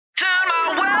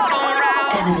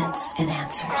Evidence and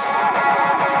Answers.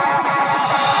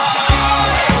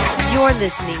 You're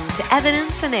listening to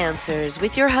Evidence and Answers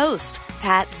with your host,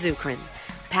 Pat Zukeran.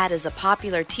 Pat is a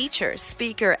popular teacher,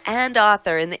 speaker, and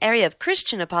author in the area of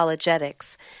Christian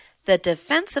apologetics, the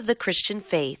defense of the Christian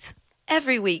faith.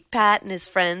 Every week, Pat and his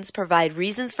friends provide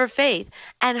reasons for faith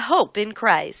and hope in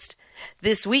Christ.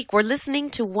 This week, we're listening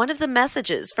to one of the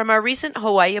messages from our recent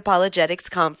Hawaii Apologetics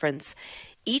Conference.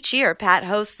 Each year, Pat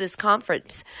hosts this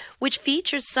conference, which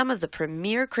features some of the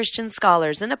premier Christian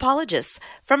scholars and apologists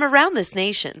from around this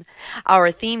nation.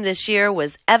 Our theme this year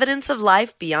was Evidence of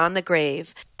Life Beyond the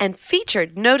Grave, and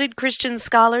featured noted Christian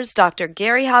scholars Dr.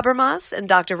 Gary Habermas and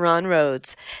Dr. Ron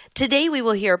Rhodes. Today, we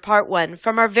will hear part one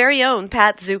from our very own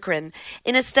Pat Zukeran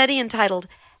in a study entitled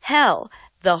Hell,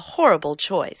 the Horrible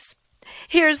Choice.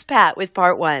 Here's Pat with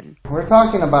part one. We're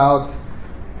talking about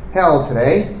hell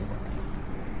today.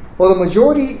 Well, the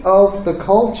majority of the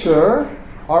culture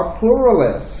are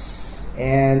pluralists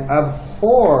and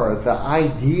abhor the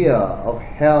idea of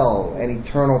hell and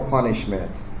eternal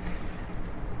punishment.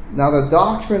 Now, the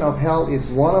doctrine of hell is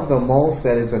one of the most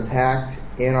that is attacked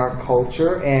in our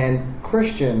culture, and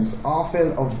Christians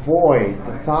often avoid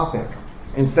the topic.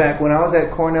 In fact, when I was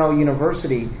at Cornell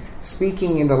University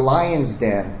speaking in the Lion's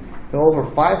Den, there were over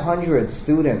 500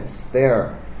 students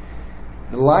there.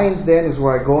 The Lion's Den is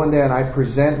where I go in there and I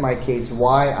present my case,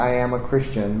 why I am a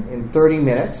Christian, in 30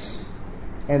 minutes.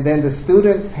 And then the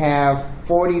students have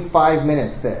 45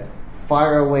 minutes to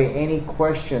fire away any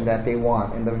question that they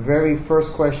want. And the very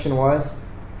first question was,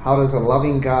 how does a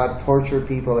loving God torture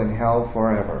people in hell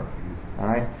forever? All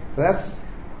right? So that's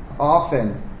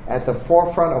often at the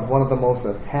forefront of one of the most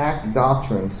attacked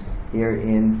doctrines here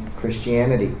in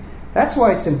Christianity. That's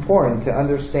why it's important to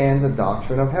understand the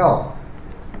doctrine of hell.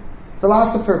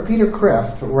 Philosopher Peter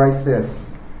Kreeft writes this: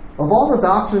 of all the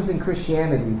doctrines in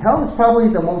Christianity, hell is probably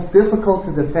the most difficult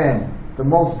to defend, the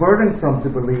most burdensome to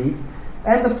believe,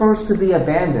 and the first to be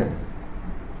abandoned.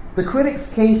 The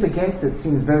critic's case against it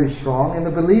seems very strong, and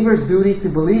the believer's duty to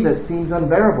believe it seems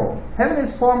unbearable. Heaven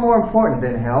is far more important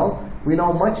than hell. We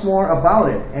know much more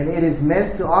about it, and it is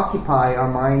meant to occupy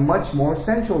our mind much more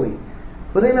centrally.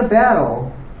 But in a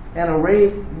battle, an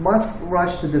array must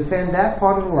rush to defend that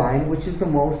part of the line which is the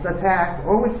most attacked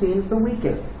or which seems the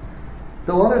weakest.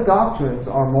 Though other doctrines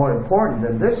are more important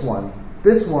than this one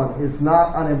is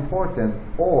not unimportant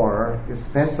or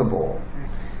dispensable.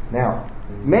 Now,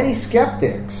 many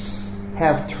skeptics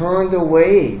have turned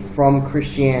away from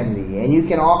Christianity, and you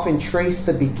can often trace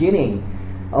the beginning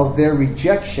of their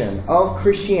rejection of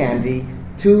Christianity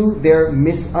to their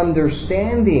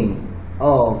misunderstanding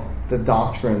of the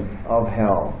doctrine of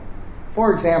hell.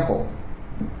 For example,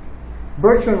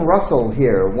 Bertrand Russell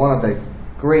here, one of the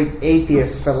great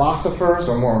atheist philosophers,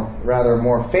 or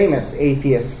more famous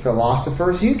atheist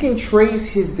philosophers, you can trace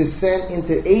his descent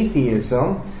into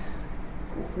atheism,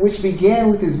 which began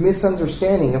with his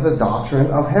misunderstanding of the doctrine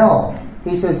of hell.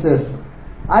 He says this: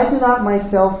 I do not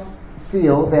myself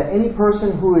feel that any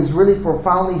person who is really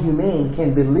profoundly humane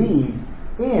can believe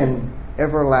in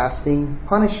everlasting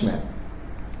punishment.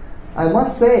 I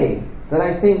must say that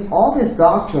I think all this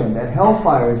doctrine that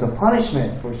hellfire is a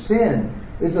punishment for sin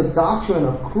is a doctrine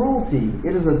of cruelty.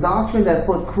 It is a doctrine that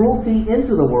put cruelty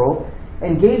into the world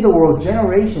and gave the world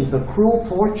generations of cruel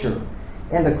torture.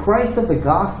 And the Christ of the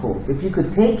Gospels, if you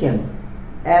could take him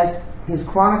as his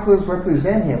chroniclers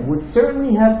represent him, would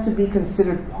certainly have to be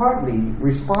considered partly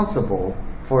responsible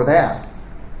for that.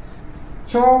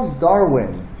 Charles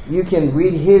Darwin, you can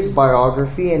read his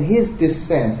biography, and his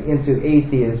descent into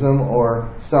atheism,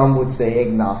 or some would say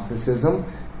agnosticism,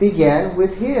 began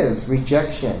with his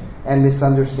rejection and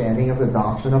misunderstanding of the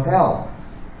doctrine of hell.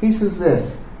 He says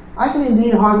this: I can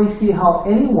indeed hardly see how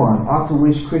anyone ought to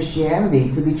wish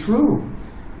Christianity to be true.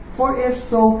 For if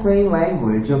so, plain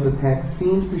language of the text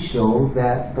seems to show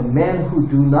that the men who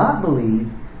do not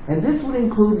believe, and this would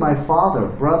include my father,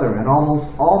 brother, and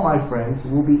almost all my friends,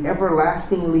 will be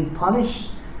everlastingly punished.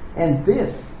 And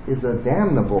this is a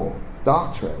damnable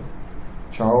doctrine.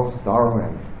 Charles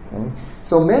Darwin. Okay?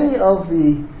 So many of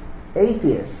the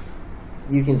atheists,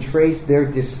 you can trace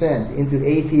their descent into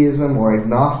atheism or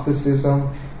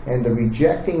agnosticism and the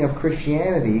rejecting of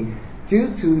Christianity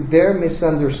due to their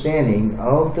misunderstanding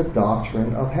of the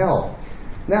doctrine of hell.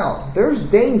 Now, there's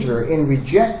danger in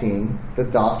rejecting the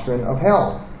doctrine of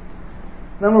hell.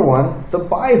 Number one, the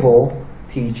Bible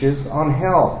teaches on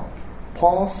hell.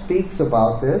 Paul speaks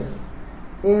about this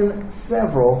in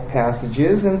several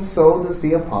passages, and so does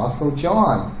the Apostle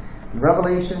John.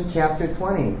 Revelation chapter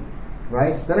 20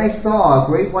 writes, Then I saw a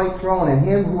great white throne, and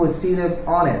him who was seated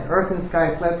on it. Earth and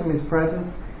sky fled from his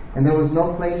presence, and there was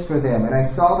no place for them. And I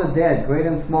saw the dead, great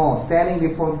and small, standing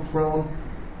before the throne,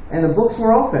 and the books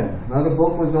were open. Another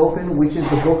book was opened, which is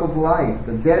the book of life.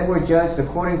 The dead were judged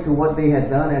according to what they had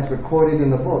done, as recorded in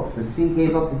the books. The sea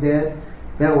gave up the dead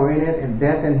that were in it, and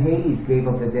death and Hades gave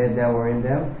up the dead that were in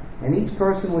them. And each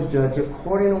person was judged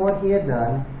according to what he had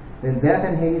done. Then death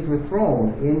and Hades were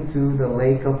thrown into the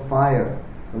lake of fire.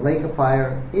 The lake of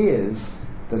fire is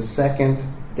the second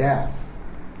death.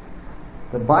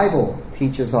 The Bible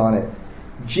teaches on it.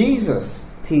 Jesus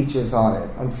teaches on it.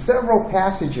 On several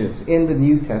passages in the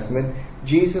New Testament,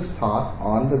 Jesus taught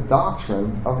on the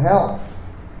doctrine of hell.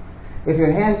 If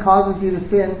your hand causes you to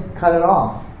sin, cut it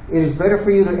off. It is better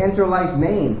for you to enter life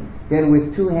maimed than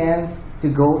with two hands to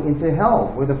go into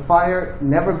hell, where the fire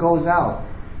never goes out.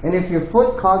 And if your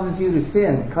foot causes you to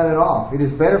sin, cut it off. It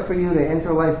is better for you to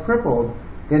enter life crippled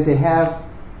than to have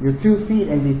your 2 feet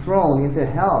and be thrown into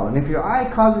hell. And if your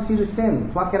eye causes you to sin,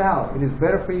 pluck it out. It is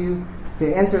better for you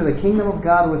to enter the kingdom of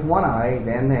God with one eye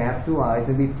than to have 2 eyes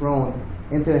and be thrown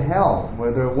into hell,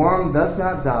 where the worm does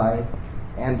not die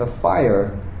and the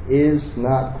fire is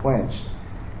not quenched.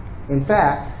 In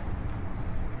fact,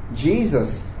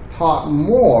 Jesus taught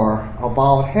more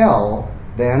about hell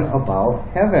than about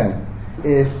heaven.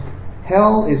 If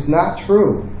hell is not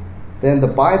true, then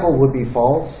the Bible would be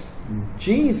false.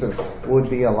 Jesus would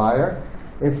be a liar.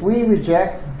 If we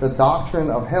reject the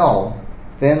doctrine of hell,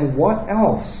 then what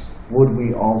else would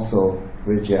we also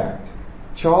reject?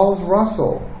 Charles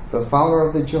Russell, the founder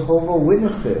of the Jehovah's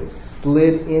Witnesses,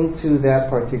 slid into that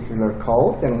particular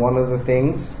cult, and one of the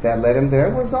things that led him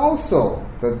there was also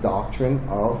the doctrine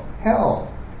of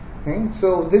hell. Okay?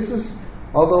 So this is,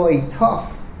 although a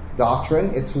tough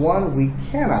doctrine, it's one we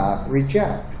cannot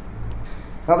reject.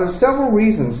 Now, there's several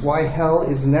reasons why hell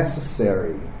is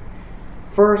necessary.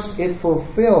 First, it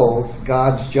fulfills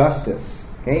God's justice.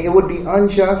 Okay? It would be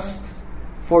unjust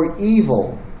for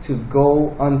evil to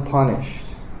go unpunished.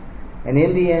 And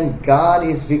in the end, God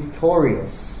is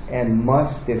victorious and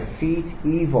must defeat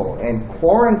evil and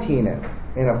quarantine it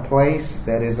in a place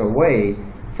that is away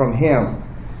from Him.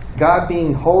 God,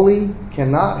 being holy,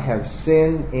 cannot have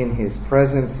sin in His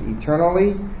presence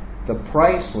eternally. The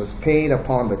price was paid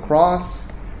upon the cross.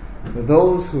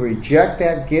 Those who reject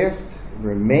that gift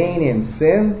remain in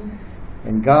sin,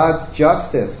 and God's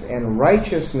justice and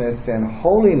righteousness and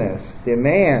holiness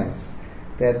demands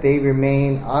that they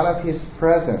remain out of His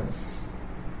presence,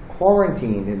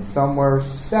 quarantined in somewhere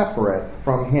separate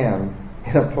from Him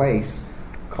in a place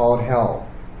called hell.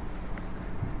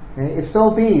 If so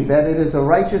be that it is a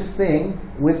righteous thing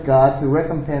with God to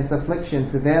recompense affliction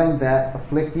to them that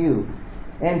afflict you,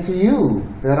 and to you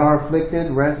that are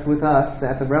afflicted, rest with us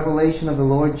at the revelation of the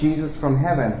Lord Jesus from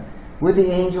heaven, with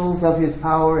the angels of His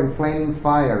power in flaming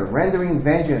fire, rendering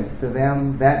vengeance to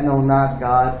them that know not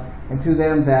God, and to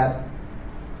them that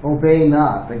obey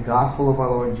not the gospel of our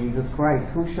Lord Jesus Christ,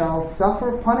 who shall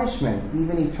suffer punishment,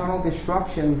 even eternal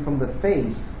destruction, from the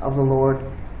face of the Lord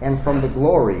and from the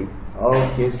glory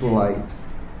of His light.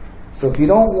 So if you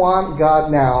don't want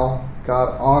God now,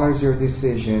 God honors your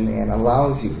decision and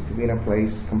allows you to be in a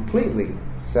place completely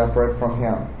separate from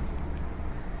Him.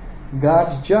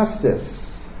 God's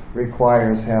justice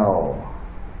requires hell.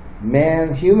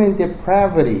 Human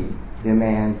depravity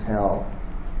demands hell.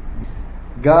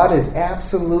 God is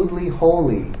absolutely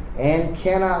holy and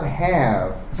cannot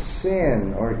have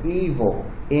sin or evil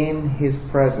in His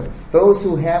presence. Those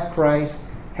who have Christ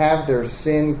have their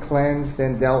sin cleansed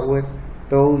and dealt with.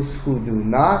 Those who do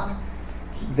not,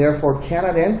 therefore,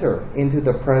 cannot enter into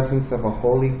the presence of a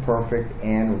holy, perfect,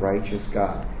 and righteous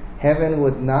God. Heaven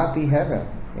would not be heaven.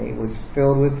 It was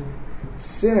filled with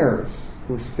sinners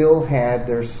who still had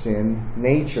their sin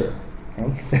nature.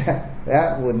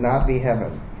 That would not be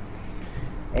heaven.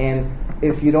 And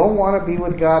if you don't want to be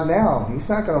with God now, He's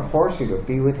not going to force you to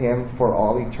be with Him for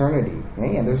all eternity.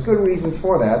 And there's good reasons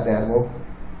for that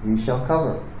we shall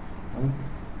cover.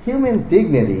 Human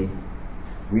dignity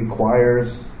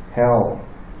requires hell.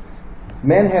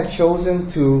 Men have chosen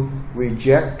to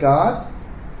reject God.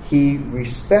 He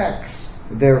respects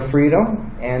their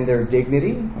freedom and their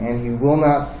dignity, and He will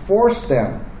not force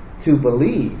them to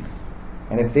believe.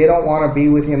 And if they don't want to be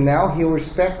with Him now, He'll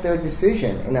respect their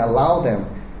decision and allow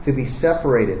them to be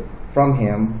separated from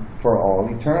Him for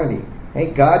all eternity.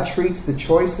 God treats the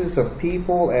choices of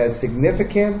people as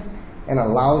significant and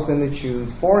allows them to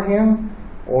choose for Him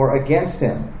or against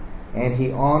Him. And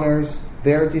He honors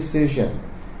their decision.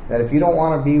 That if you don't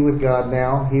want to be with God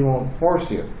now, He won't force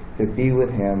you to be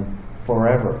with Him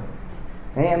forever.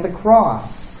 And the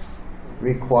cross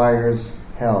requires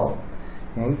hell.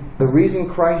 The reason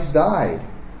Christ died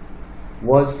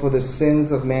was for the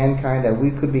sins of mankind, that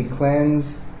we could be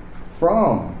cleansed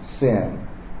from sin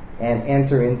and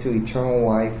enter into eternal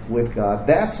life with God.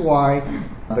 That's why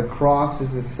the cross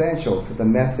is essential to the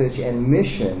message and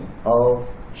mission of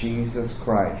Jesus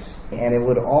Christ. And it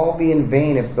would all be in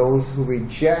vain if those who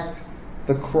reject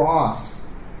the cross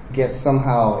get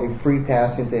somehow a free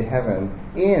pass into heaven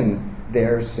in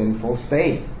their sinful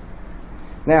state.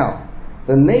 Now,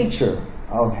 the nature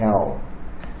of hell.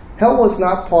 Hell was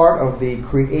not part of the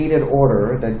created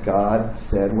order that God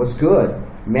said was good.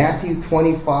 Matthew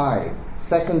 25,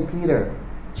 2 Peter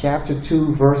chapter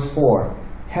 2, verse 4.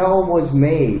 Hell was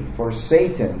made for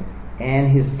Satan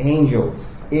and his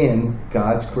angels in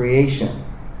God's creation.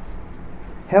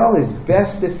 Hell is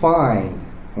best defined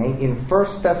in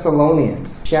 1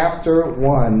 Thessalonians chapter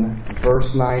 1,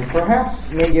 verse 9. Perhaps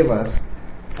may give us,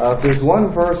 if there's one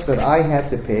verse that I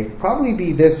had to pick, probably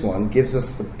be this one, gives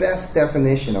us the best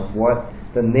definition of what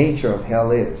the nature of hell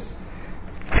is.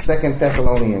 2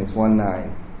 Thessalonians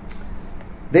 1:9.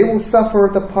 They will suffer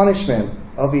the punishment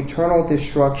of eternal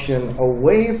destruction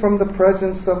away from the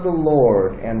presence of the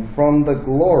Lord and from the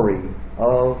glory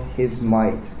of His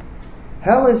might.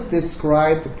 Hell is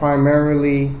described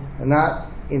primarily not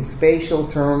in spatial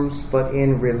terms, but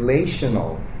in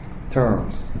relational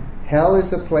terms. Hell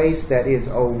is a place that is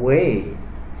away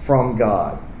from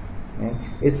God. Okay?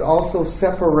 It's also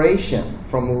separation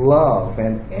from love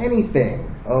and anything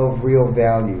of real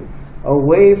value,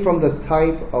 away from the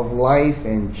type of life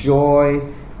and joy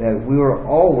that we were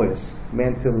always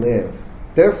meant to live.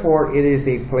 Therefore, it is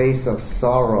a place of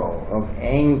sorrow, of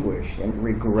anguish, and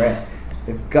regret.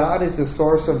 If God is the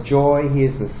source of joy, He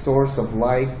is the source of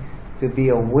life. To be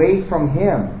away from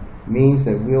Him means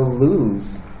that we'll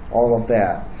lose all of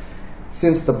that.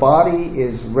 Since the body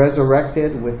is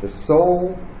resurrected with the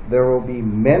soul, there will be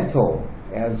mental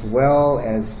as well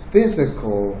as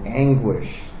physical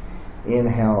anguish in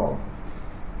hell.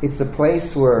 It's a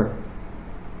place where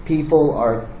people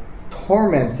are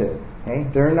tormented. Okay?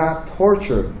 They're not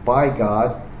tortured by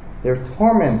God. They're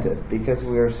tormented because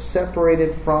we are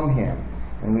separated from Him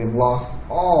and we've lost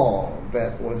all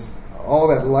that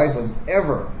life was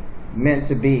ever meant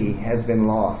to be has been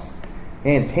lost.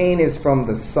 And pain is from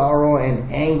the sorrow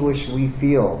and anguish we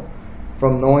feel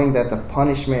from knowing that the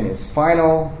punishment is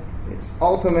final, it's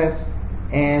ultimate,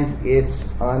 and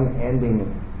it's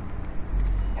unending.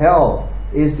 Hell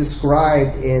is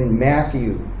described in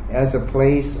Matthew as a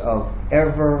place of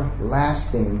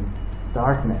everlasting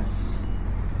darkness.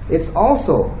 It's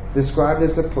also described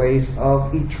as a place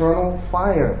of eternal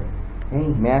fire.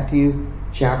 In Matthew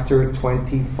chapter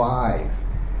 25.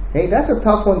 Hey, that's a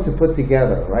tough one to put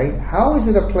together, right? How is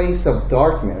it a place of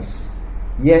darkness,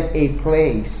 yet a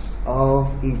place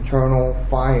of eternal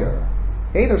fire?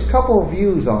 Hey, there's a couple of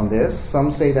views on this.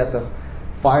 Some say that the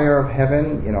fire of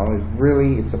heaven,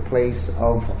 it's a place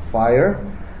of fire.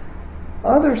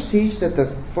 Others teach that the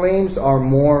flames are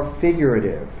more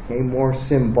figurative, more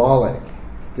symbolic.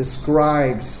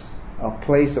 Describes a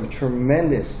place of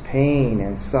tremendous pain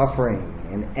and suffering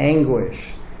and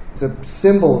anguish. It's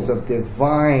symbols of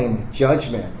divine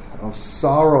judgment, of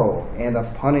sorrow and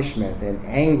of punishment and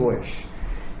anguish.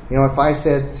 If I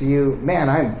said to you, man,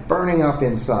 I'm burning up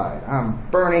inside, I'm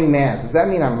burning mad, does that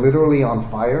mean I'm literally on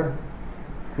fire?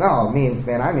 No, it means,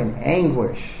 man, I'm in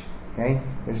anguish. Okay?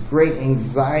 There's great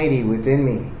anxiety within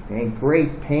me, okay?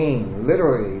 Great pain.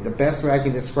 Literally, the best way I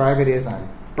can describe it is I'm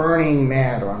burning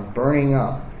mad or I'm burning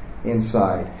up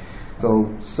inside.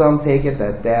 So some take it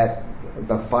that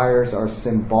the fires are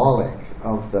symbolic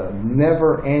of the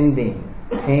never-ending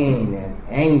pain and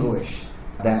anguish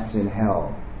that's in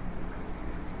hell.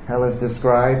 Hell is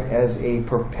described as a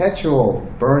perpetual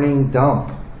burning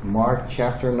dump, Mark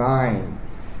chapter 9,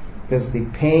 because the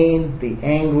pain, the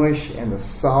anguish, and the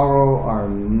sorrow are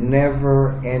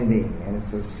never-ending, and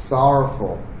it's a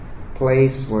sorrowful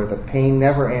place where the pain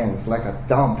never ends, like a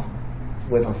dump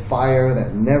with a fire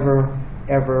that never,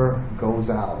 ever goes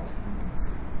out.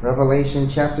 Revelation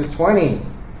chapter 20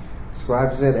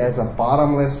 describes it as a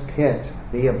bottomless pit,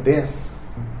 the abyss.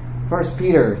 1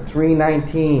 Peter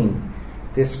 3:19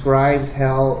 describes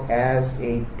hell as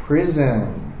a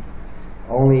prison.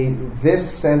 Only this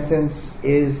sentence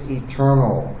is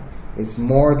eternal. It's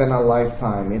more than a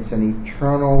lifetime. It's an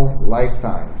eternal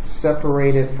lifetime,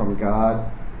 separated from God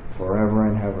forever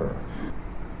and ever.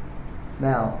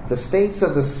 Now, the states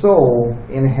of the soul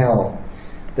in hell,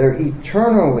 they're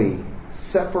eternally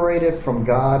separated from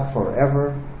God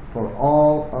forever, for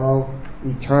all of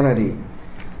eternity.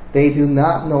 They do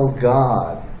not know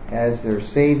God as their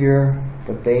Savior,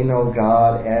 but they know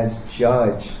God as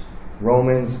Judge.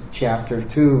 Romans chapter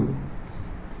 2.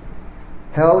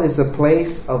 Hell is a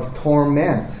place of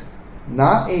torment,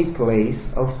 not a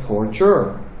place of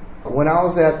torture. When I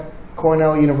was at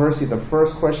Cornell University, the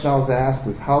first question I was asked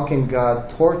is, how can God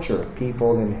torture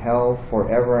people in hell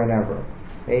forever and ever?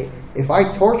 Okay? If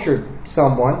I tortured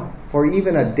someone for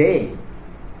even a day,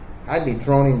 I'd be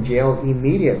thrown in jail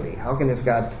immediately. How can this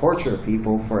God torture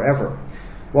people forever?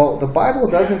 Well, the Bible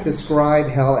doesn't describe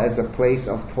hell as a place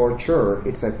of torture.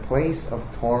 It's a place of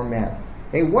torment.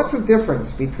 Hey, what's the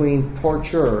difference between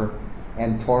torture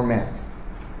and torment?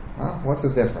 What's the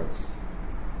difference?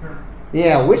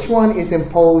 Yeah, which one is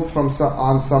imposed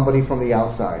on somebody from the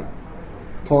outside?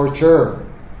 Torture.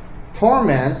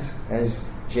 Torment, as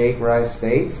Jake Rice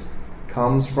states,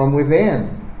 comes from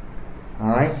within.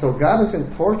 Alright, so God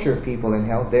doesn't torture people in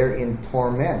hell. They're in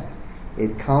torment.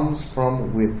 It comes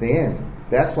from within.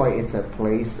 That's why it's a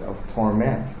place of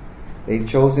torment. They've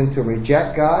chosen to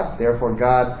reject God, therefore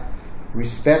God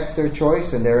respects their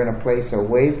choice, and they're in a place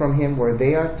away from Him where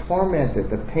they are tormented.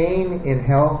 The pain in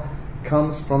hell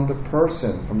comes from the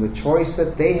person, from the choice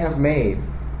that they have made.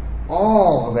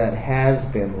 All that has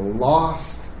been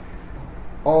lost,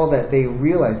 all that they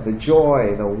realize, the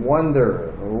joy, the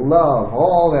wonder, the love,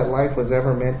 all that life was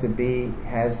ever meant to be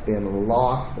has been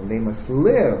lost, and they must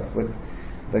live with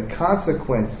the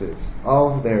consequences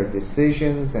of their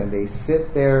decisions, and they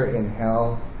sit there in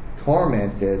hell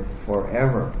tormented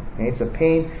forever. And it's a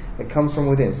pain that comes from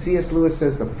within. C.S. Lewis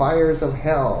says the fires of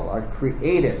hell are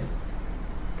created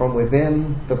from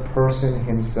within the person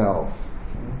himself.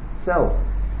 So,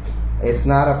 it's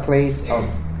not a place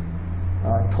of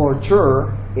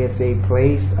torture, it's a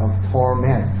place of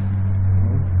torment.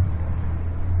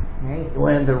 Okay?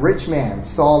 When the rich man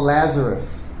saw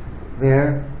Lazarus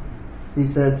there, he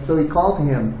said, so he called to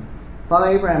him,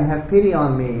 Father Abraham, have pity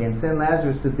on me, and send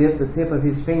Lazarus to dip the tip of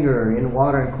his finger in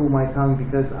water and cool my tongue,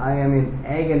 because I am in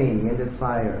agony in this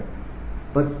fire.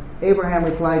 But Abraham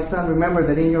replied, Son, remember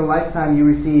that in your lifetime you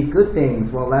received good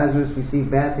things, while Lazarus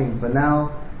received bad things. But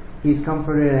now he's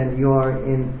comforted and you are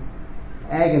in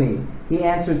agony. He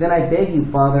answered, Then I beg you,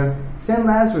 Father, send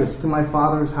Lazarus to my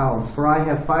father's house, for I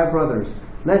have 5 brothers.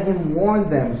 Let him warn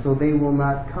them so they will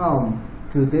not come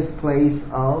to this place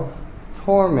of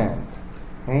torment.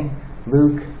 Okay?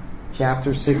 Luke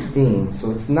chapter 16.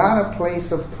 So it's not a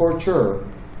place of torture.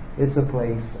 It's a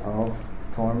place of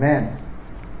torment.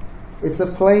 It's a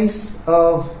place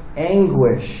of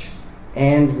anguish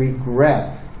and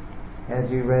regret, as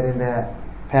we read in that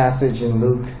passage in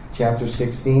Luke chapter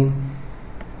 16.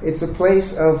 It's a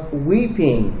place of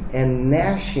weeping and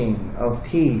gnashing of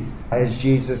teeth, as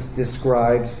Jesus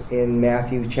describes in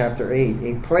Matthew chapter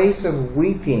 8. A place of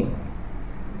weeping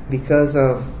because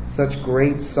of such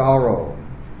great sorrow.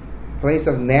 A place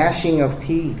of gnashing of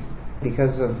teeth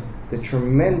because of the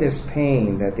tremendous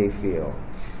pain that they feel.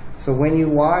 So when you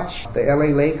watch the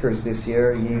LA Lakers this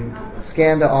year, you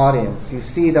scan the audience. You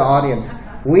see the audience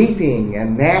weeping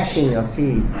and gnashing of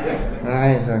teeth.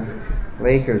 Right? The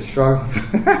Lakers struggle.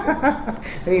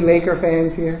 Any Laker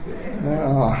fans here?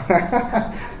 No.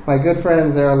 My good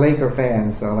friends, they're Laker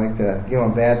fans, so I like to give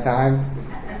them a bad time.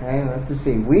 Right? Let's just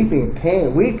see. Weeping,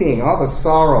 pain, weeping, all the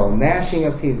sorrow, gnashing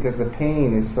of teeth, because the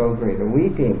pain is so great. The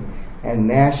weeping and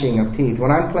gnashing of teeth. When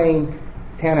I'm playing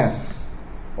tennis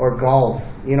or golf,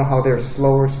 you know how they're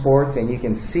slower sports and you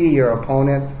can see your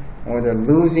opponent, and when they're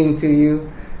losing to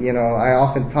you, you know, I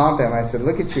often taunt them. I said,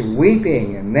 look at you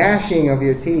weeping and gnashing of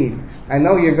your teeth. I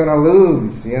know you're going to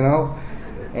lose, you know,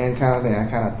 and kind of thing. I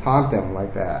kind of taunt them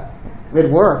like that. It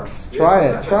works. Try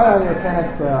it. Try it on your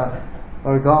tennis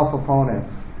or golf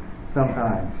opponents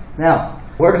sometimes. Now,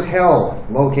 where's hell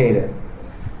located?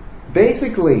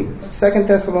 Basically, 2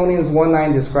 Thessalonians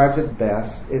 1:9 describes it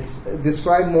best. It's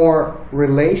described more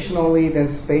relationally than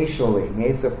spatially.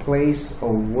 It's a place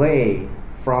away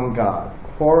from God,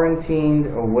 quarantined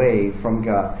away from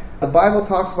God. The Bible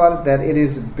talks about it that it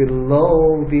is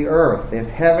below the earth. If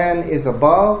heaven is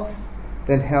above,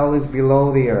 then hell is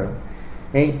below the earth.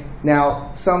 Okay?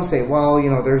 Now, some say, well, you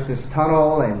know, there's this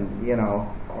tunnel and, you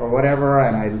know, or whatever,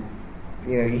 and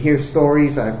you hear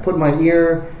stories. I put my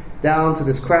ear down to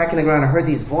this crack in the ground. I heard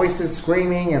these voices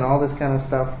screaming and all this kind of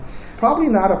stuff. Probably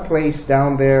not a place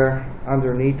down there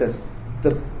underneath us.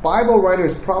 The Bible writer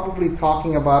is probably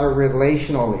talking about it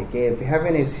relationally. Okay? If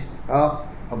heaven is up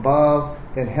above,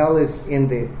 then hell is in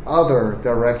the other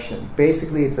direction.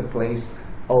 Basically, it's a place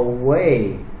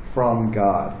away from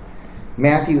God.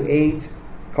 Matthew 8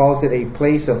 calls it a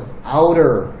place of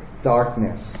outer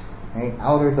darkness. Okay?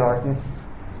 Outer darkness.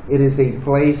 It is a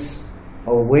place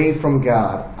away from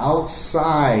God,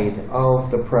 outside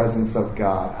of the presence of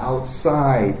God,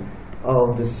 outside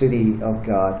of the city of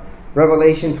God.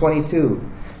 Revelation 22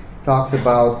 talks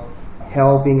about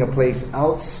hell being a place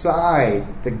outside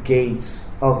the gates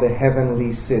of the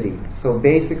heavenly city. So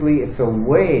basically, it's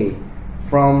away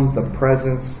from the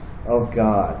presence of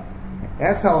God.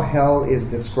 That's how hell is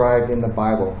described in the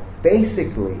Bible.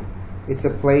 Basically, it's a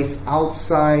place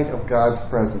outside of God's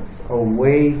presence,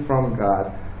 away from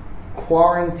God,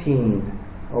 quarantined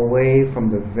away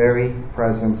from the very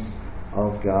presence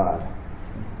of God.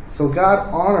 So God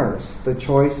honors the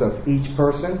choice of each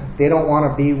person. If they don't want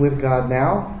to be with God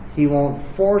now, He won't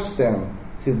force them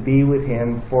to be with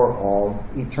Him for all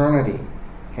eternity.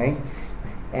 Okay?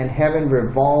 And heaven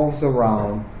revolves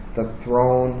around the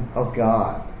throne of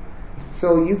God.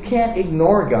 So you can't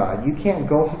ignore God. You can't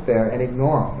go up there and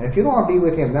ignore Him. And if you don't want to be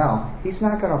with Him now, He's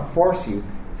not going to force you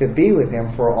to be with Him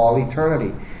for all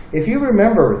eternity. If you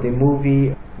remember the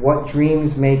movie What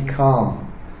Dreams May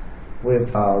Come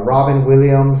with Robin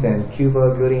Williams and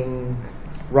Cuba Gooding.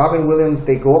 Robin Williams,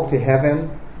 they go up to heaven,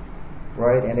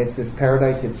 right? And it's this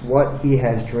paradise. It's what he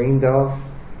has dreamed of.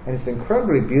 And it's an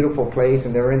incredibly beautiful place.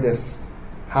 And they're in this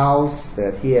house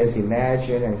that he has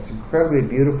imagined. And it's incredibly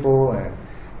beautiful. And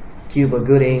Cuba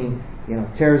Gooding,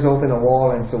 tears open the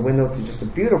wall, and it's a window to just a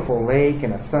beautiful lake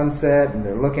and a sunset, and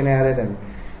they're looking at it, and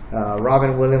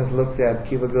Robin Williams looks at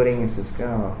Cuba Gooding and says,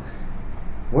 "Oh,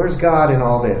 where's God in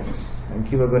all this?" And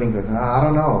Cuba Gooding goes, "I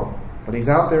don't know, but He's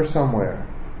out there somewhere,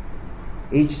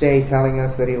 each day telling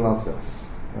us that He loves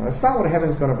us." That's not what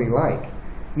heaven's going to be like.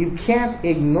 You can't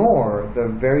ignore the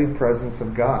very presence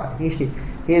of God.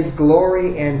 His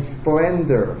glory and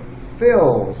splendor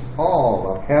fills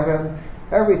all of heaven.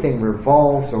 Everything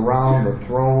revolves around the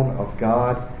throne of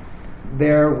God.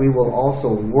 There we will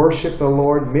also worship the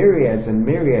Lord. Myriads and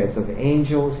myriads of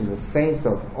angels and the saints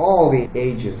of all the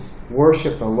ages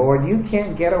worship the Lord. You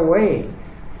can't get away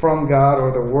from God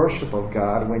or the worship of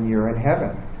God when you're in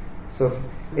heaven. So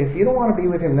if you don't want to be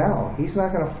with Him now, He's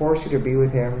not going to force you to be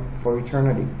with Him for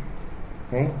eternity.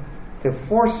 Okay? To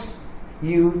force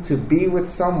you to be with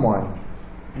someone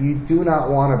you do not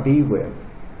want to be with,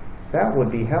 that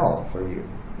would be hell for you.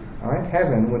 All right?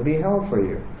 Heaven would be hell for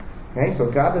you. Okay?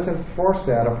 So God doesn't force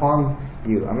that upon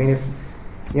you. I mean, if,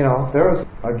 there was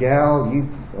a gal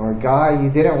or a guy you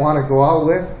didn't want to go out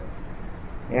with,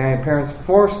 and your parents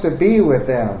forced to be with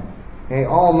them, okay,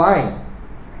 all night.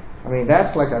 I mean,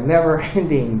 that's like a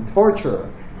never-ending torture,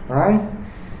 right?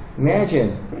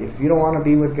 Imagine, if you don't want to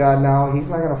be with God now, He's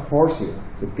not going to force you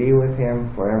to be with Him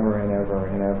forever and ever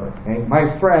and ever. Okay? My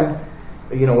friend,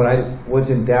 when I was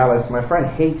in Dallas, my friend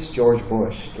hates George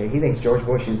Bush. Okay? He thinks George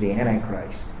Bush is the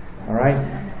Antichrist. All right?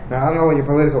 Now, I don't know what your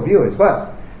political view is,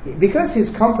 but because his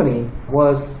company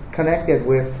was connected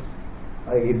with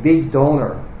a big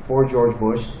donor for George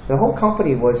Bush, the whole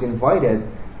company was invited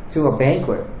to a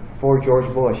banquet for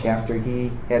George Bush after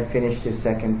he had finished his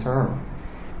second term.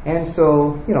 And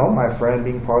so, my friend,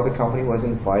 being part of the company, was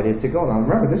invited to go. Now,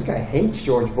 remember, this guy hates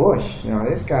George Bush.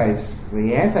 This guy's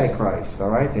the Antichrist, all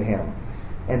right, to him.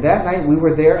 And that night, we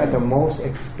were there at the most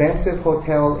expensive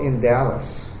hotel in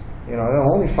Dallas. The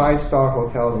only 5-star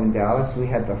hotel in Dallas. We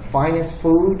had the finest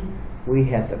food. We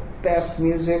had the best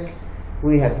music.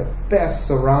 We had the best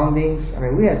surroundings. I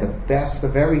mean, we had the best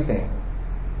of everything.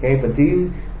 Okay,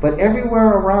 but everywhere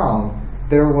around,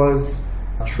 there was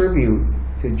a tribute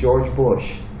to George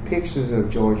Bush. Pictures of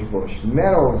George Bush,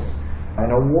 medals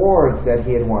and awards that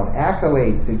he had won,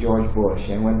 accolades to George Bush.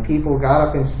 And when people got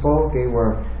up and spoke, they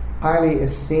were highly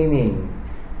esteeming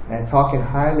and talking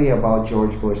highly about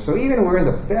George Bush. So even we're in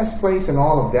the best place in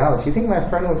all of Dallas. You think my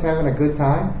friend was having a good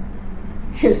time?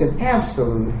 It's an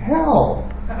absolute hell.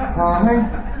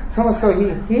 So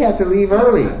he had to leave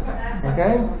early.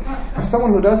 Okay?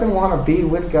 Someone who doesn't want to be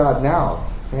with God now,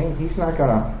 okay, He's not going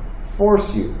to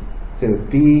force you to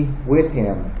be with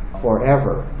Him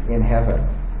forever in heaven.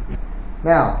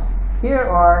 Now, here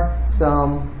are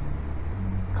some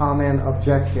common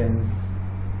objections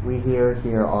we hear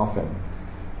here often.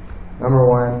 Number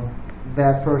one,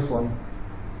 that first one,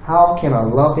 how can a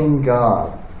loving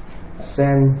God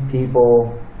send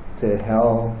people to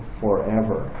hell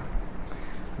forever?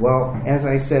 Well, as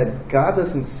I said, God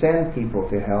doesn't send people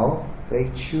to hell. They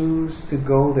choose to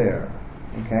go there.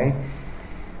 Okay?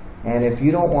 And if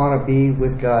you don't want to be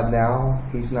with God now,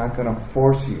 He's not going to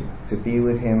force you to be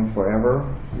with Him forever.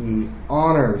 He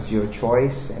honors your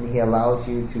choice, and He allows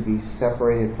you to be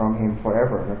separated from Him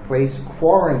forever, in a place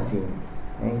quarantined,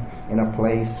 okay? In a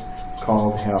place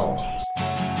called hell.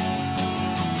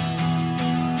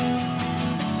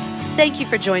 Thank you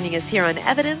for joining us here on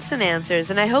Evidence and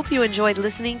Answers, and I hope you enjoyed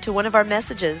listening to one of our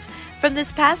messages from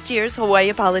this past year's Hawaii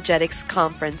Apologetics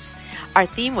Conference. Our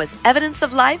theme was Evidence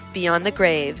of Life Beyond the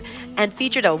Grave, and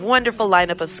featured a wonderful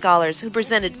lineup of scholars who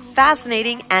presented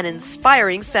fascinating and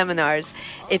inspiring seminars.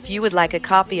 If you would like a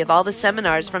copy of all the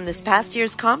seminars from this past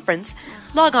year's conference,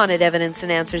 log on at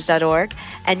evidenceandanswers.org,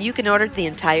 and you can order the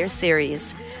entire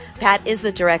series. Pat is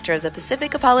the director of the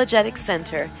Pacific Apologetics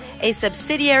Center, a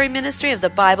subsidiary ministry of the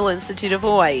Bible Institute of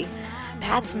Hawaii.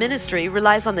 Pat's ministry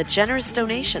relies on the generous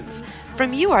donations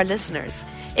from you, our listeners.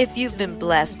 If you've been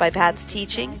blessed by Pat's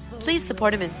teaching, please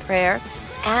support him in prayer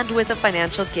and with a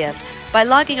financial gift by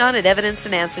logging on at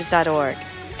evidenceandanswers.org.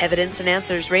 Evidence and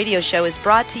Answers radio show is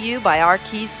brought to you by our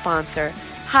key sponsor,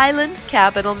 Highland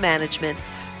Capital Management,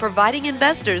 providing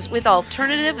investors with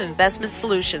alternative investment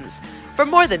solutions for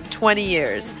more than 20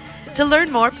 years. To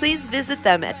learn more, please visit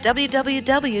them at www.hcmlp.com.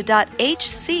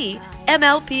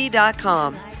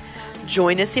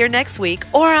 Join us here next week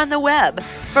or on the web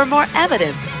for more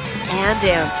Evidence and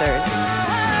Answers.